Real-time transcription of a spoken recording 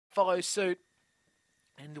follow suit.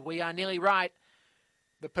 And we are nearly right.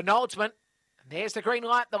 The penultimate. There's the green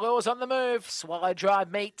light. The lure's on the move. Swallow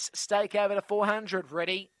Drive meets stake over to 400.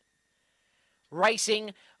 Ready.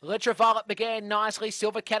 Racing. Ultraviolet began nicely.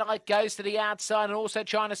 Silver Cadillac goes to the outside, and also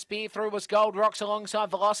trying to spear through was Gold Rocks alongside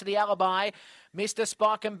Velocity Alibi. Mr.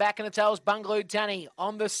 Spock and back in the tails, Bungalow Danny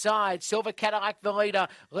on the side. Silver Cadillac the leader.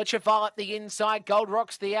 Ultraviolet the inside. Gold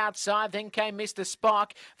Rocks the outside. Then came Mr.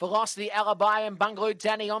 Spock. Velocity Alibi and Bungalow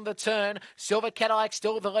Danny on the turn. Silver Cadillac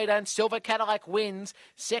still the leader, and Silver Cadillac wins.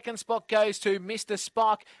 Second spot goes to Mr.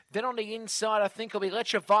 Spock. Then on the inside, I think it'll be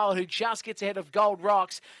Ultraviolet, who just gets ahead of Gold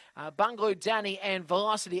Rocks. Bungalow Danny and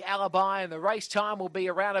Velocity Alibi, and the race time will be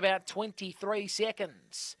around about 23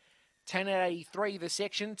 seconds. 10.83 the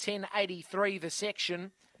section, 10.83 the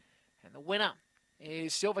section. And the winner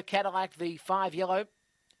is Silver Cadillac, the 5 yellow.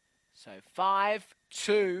 So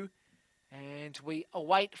 5-2. And we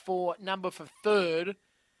await for number for third.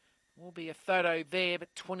 Will be a photo there,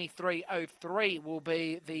 but 23.03 will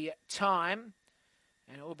be the time.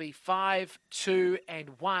 And it will be 5-2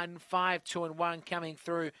 and 1. 5-2 and 1 coming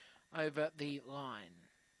through over the line.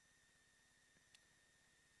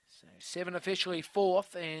 So 7 officially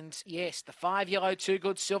fourth, and yes, the 5 yellow, 2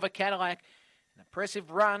 good Silver Cadillac. An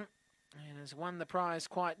impressive run, and has won the prize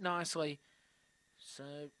quite nicely.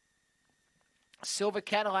 So Silver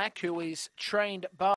Cadillac, who is trained by